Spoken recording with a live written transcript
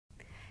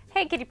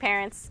Hey kitty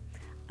parents,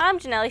 I'm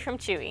Janelli from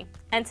Chewy,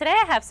 and today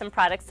I have some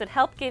products that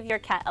help give your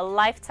cat a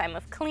lifetime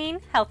of clean,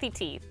 healthy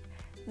teeth.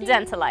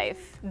 Dentalife.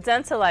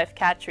 Dentalife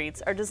cat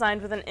treats are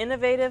designed with an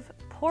innovative,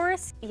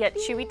 porous yet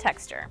chewy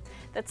texture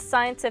that's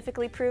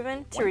scientifically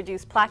proven to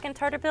reduce plaque and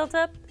tartar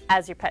buildup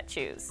as your pet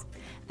chews.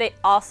 They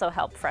also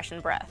help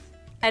freshen breath.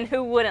 And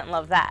who wouldn't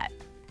love that?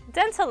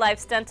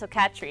 Dentalife's dental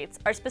cat treats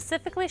are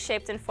specifically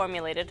shaped and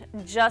formulated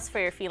just for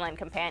your feline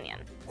companion.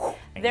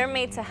 They're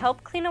made to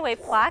help clean away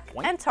plaque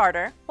and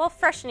tartar while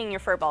freshening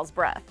your furball's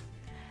breath.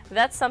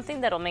 That's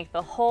something that'll make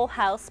the whole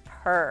house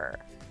purr.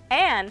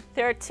 And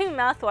there are 2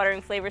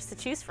 mouth-watering flavors to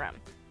choose from: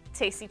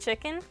 tasty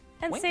chicken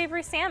and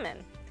savory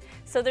salmon.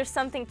 So there's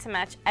something to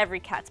match every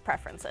cat's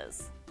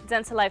preferences.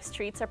 Dentalife's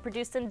treats are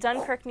produced in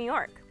Dunkirk, New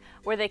York,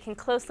 where they can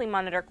closely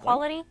monitor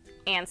quality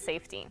and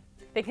safety.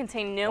 They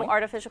contain no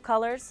artificial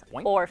colors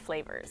or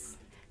flavors.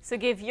 So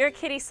give your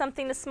kitty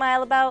something to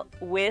smile about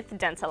with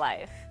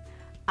Dentalife.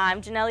 I'm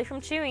Janelli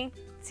from Chewy.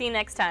 See you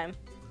next time.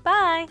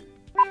 Bye!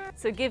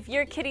 So give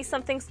your kitty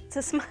something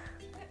to smile.